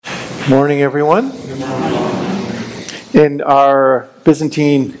Morning, everyone. In our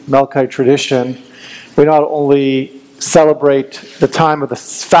Byzantine Melkite tradition, we not only celebrate the time of the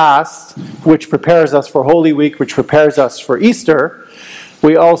fast, which prepares us for Holy Week, which prepares us for Easter,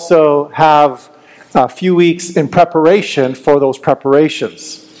 we also have a few weeks in preparation for those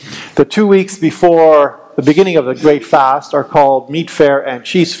preparations. The 2 weeks before the beginning of the Great Fast are called Meat Fair and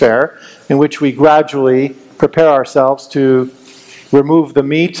Cheese Fair, in which we gradually prepare ourselves to remove the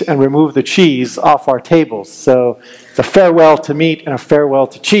meat and remove the cheese off our tables. So it's a farewell to meat and a farewell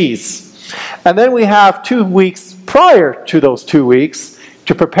to cheese. And then we have 2 weeks prior to those 2 weeks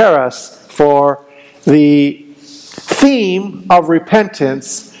to prepare us for the theme of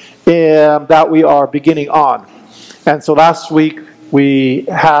repentance that we are beginning on. And so last week we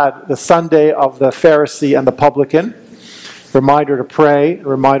had the Sunday of the Pharisee and the publican, reminder to pray,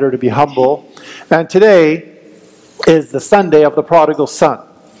 reminder to be humble. And today is the Sunday of the prodigal son.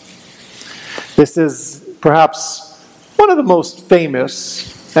 This is perhaps one of the most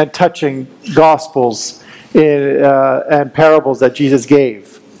famous and touching gospels and parables that Jesus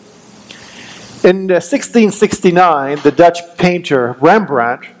gave. In 1669, the Dutch painter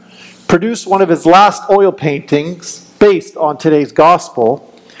Rembrandt produced one of his last oil paintings based on today's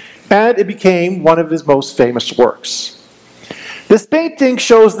gospel, and it became one of his most famous works. This painting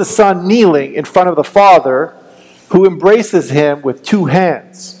shows the son kneeling in front of the Father, who embraces him with 2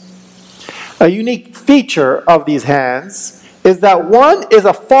 hands. A unique feature of these hands is that one is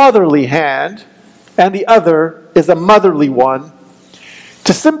a fatherly hand and the other is a motherly one,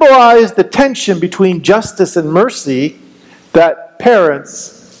 to symbolize the tension between justice and mercy that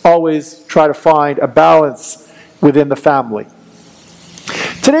parents always try to find a balance within the family.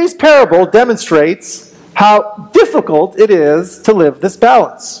 Today's parable demonstrates how difficult it is to live this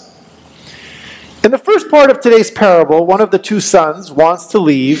balance. In the first part of today's parable, one of the 2 sons wants to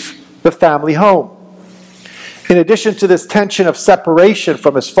leave the family home. In addition to this tension of separation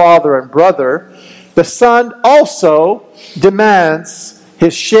from his father and brother, the son also demands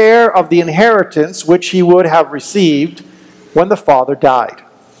his share of the inheritance which he would have received when the father died.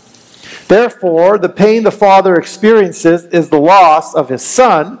 Therefore, the pain the father experiences is the loss of his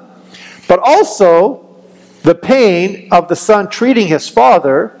son, but also the pain of the son treating his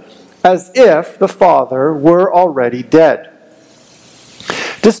father as if the father were already dead.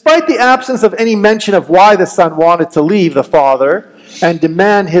 Despite the absence of any mention of why the son wanted to leave the father and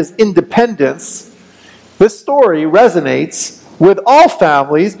demand his independence, this story resonates with all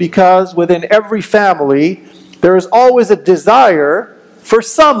families because within every family there is always a desire for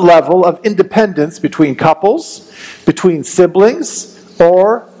some level of independence between couples, between siblings,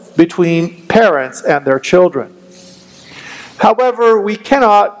 or between parents and their children. However, we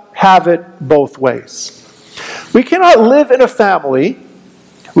cannot have it both ways. We cannot live in a family,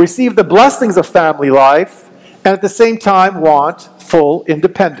 receive the blessings of family life, and at the same time want full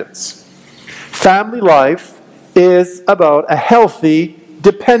independence. Family life is about a healthy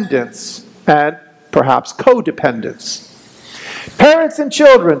dependence and perhaps codependence. Parents and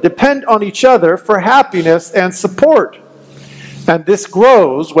children depend on each other for happiness and support, and this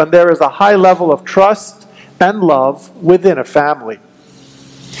grows when there is a high level of trust and love within a family.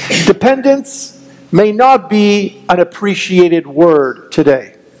 Dependence may not be an appreciated word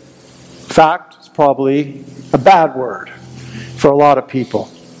today. In fact, it's probably a bad word for a lot of people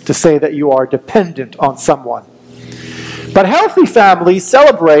to say that you are dependent on someone. But healthy families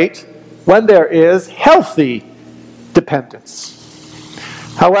celebrate when there is healthy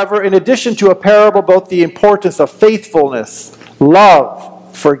dependence. However, in addition to a parable about the importance of faithfulness,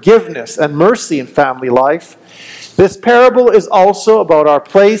 love, forgiveness, and mercy in family life, this parable is also about our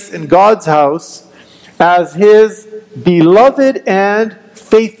place in God's house as His beloved and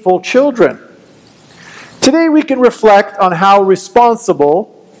faithful children. Today we can reflect on how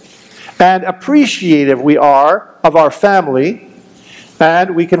responsible and appreciative we are of our family,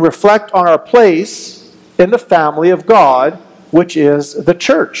 and we can reflect on our place in the family of God, which is the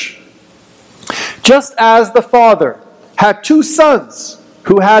church. Just as the father had 2 sons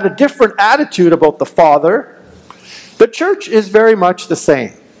who had a different attitude about the father, the church is very much the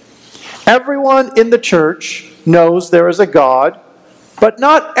same. Everyone in the church knows there is a God, but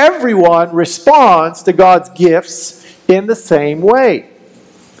not everyone responds to God's gifts in the same way.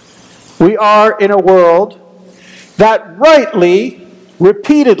 We are in a world that rightly,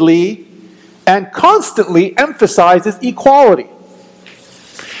 repeatedly, and constantly emphasizes equality.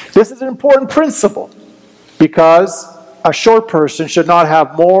 This is an important principle because a short person should not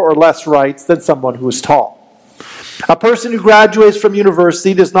have more or less rights than someone who is tall. A person who graduates from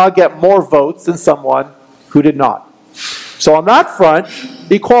university does not get more votes than someone who did not. So on that front,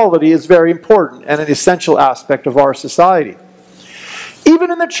 equality is very important and an essential aspect of our society.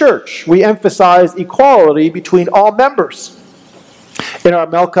 Even in the church, we emphasize equality between all members. In our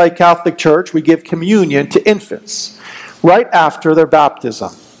Melkite Catholic Church, we give communion to infants right after their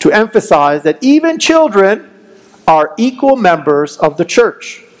baptism to emphasize that even children are equal members of the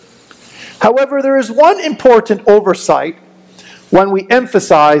church. However, there is one important oversight when we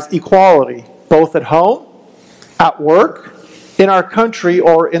emphasize equality, both at home, at work, in our country,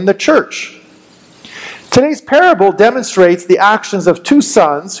 or in the church. Today's parable demonstrates the actions of two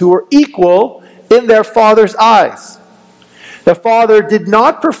sons who were equal in their father's eyes. The father did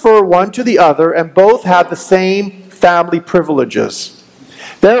not prefer one to the other, and both had the same family privileges.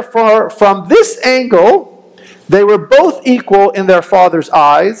 Therefore, from this angle, they were both equal in their father's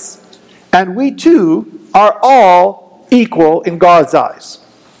eyes, and we too are all equal in God's eyes.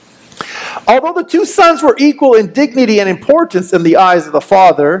 Although the two sons were equal in dignity and importance in the eyes of the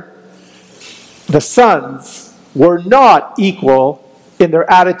father, the sons were not equal in their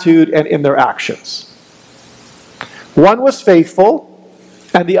attitude and in their actions. One was faithful,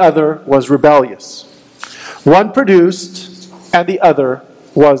 and the other was rebellious. One produced, and the other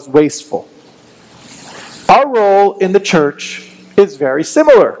was wasteful. Our role in the church is very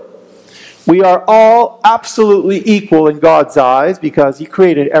similar. We are all absolutely equal in God's eyes because He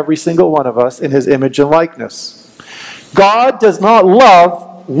created every single one of us in His image and likeness. God does not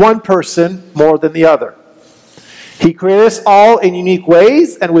love one person more than the other. He created us all in unique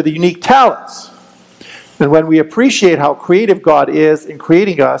ways and with unique talents. And when we appreciate how creative God is in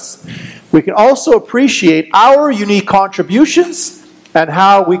creating us, we can also appreciate our unique contributions and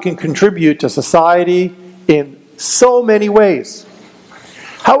how we can contribute to society in so many ways.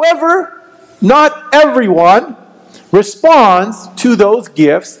 However, not everyone responds to those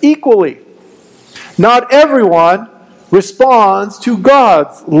gifts equally. Not everyone responds to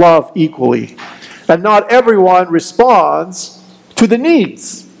God's love equally. And not everyone responds to the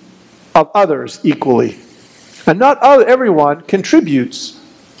needs of others equally. And not everyone contributes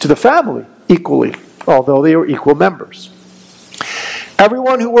to the family equally, although they are equal members.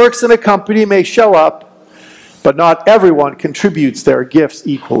 Everyone who works in a company may show up, but not everyone contributes their gifts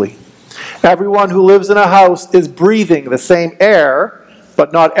equally. Everyone who lives in a house is breathing the same air,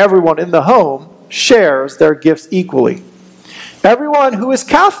 but not everyone in the home shares their gifts equally. Everyone who is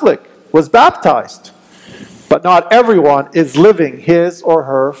Catholic was baptized, but not everyone is living his or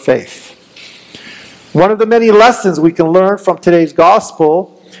her faith. One of the many lessons we can learn from today's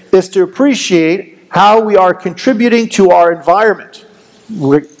gospel is to appreciate how we are contributing to our environment,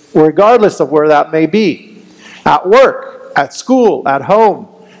 regardless of where that may be. At work, at school, at home,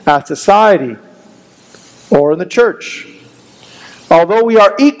 at society, or in the church. Although we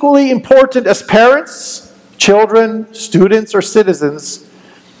are equally important as parents, children, students, or citizens,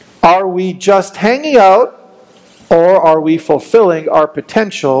 are we just hanging out, or are we fulfilling our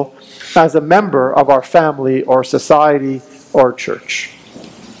potential as a member of our family or society or church?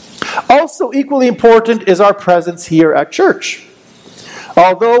 Also equally important is our presence here at church.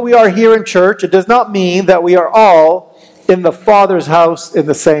 Although we are here in church, it does not mean that we are all in the Father's house in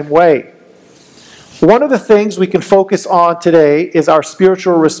the same way. One of the things we can focus on today is our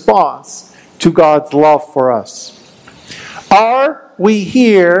spiritual response to God's love for us. Are we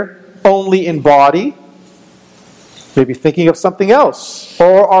here only in body? Maybe thinking of something else.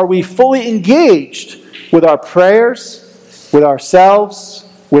 Or are we fully engaged with our prayers, with ourselves,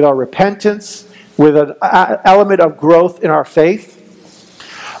 with our repentance, with an element of growth in our faith?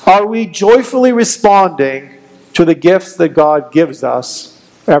 Are we joyfully responding to the gifts that God gives us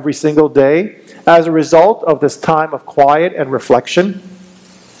every single day as a result of this time of quiet and reflection?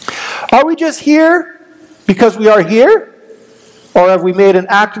 Are we just here because we are here? Or have we made an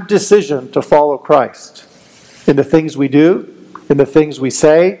active decision to follow Christ in the things we do, in the things we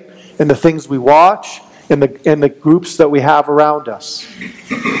say, in the things we watch, in the groups that we have around us?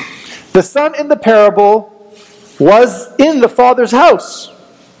 The son in the parable was in the Father's house,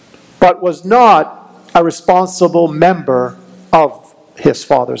 but was not a responsible member of his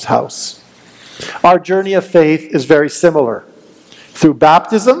Father's house. Our journey of faith is very similar. Through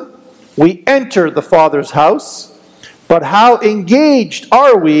baptism, we enter the Father's house, but how engaged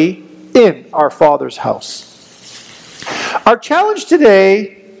are we in our Father's house? Our challenge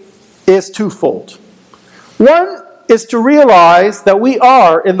today is twofold. One is to realize that we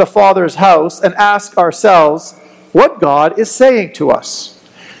are in the Father's house and ask ourselves what God is saying to us.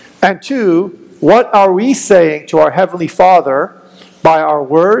 And two, what are we saying to our Heavenly Father by our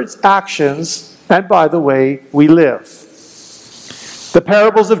words, actions, and by the way we live? The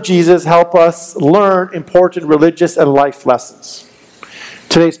parables of Jesus help us learn important religious and life lessons.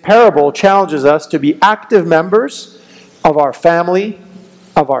 Today's parable challenges us to be active members of our family,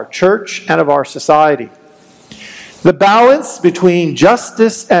 of our church, and of our society. The balance between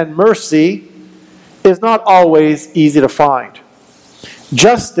justice and mercy is not always easy to find.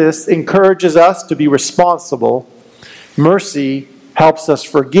 Justice encourages us to be responsible. Mercy helps us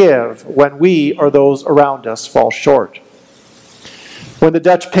forgive when we or those around us fall short. When the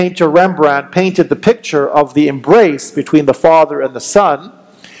Dutch painter Rembrandt painted the picture of the embrace between the Father and the Son,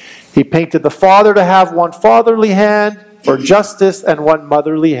 he painted the Father to have one fatherly hand for justice and one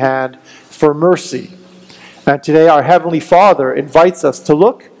motherly hand for mercy. And today our Heavenly Father invites us to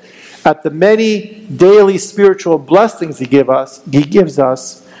look at the many daily spiritual blessings He gives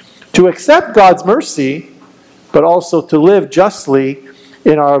us, to accept God's mercy, but also to live justly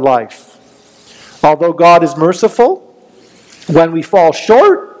in our life. Although God is merciful, when we fall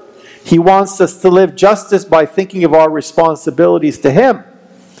short, He wants us to live justice by thinking of our responsibilities to Him,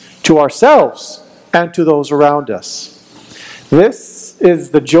 to ourselves, and to those around us. This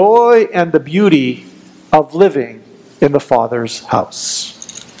is the joy and the beauty of living in the Father's house.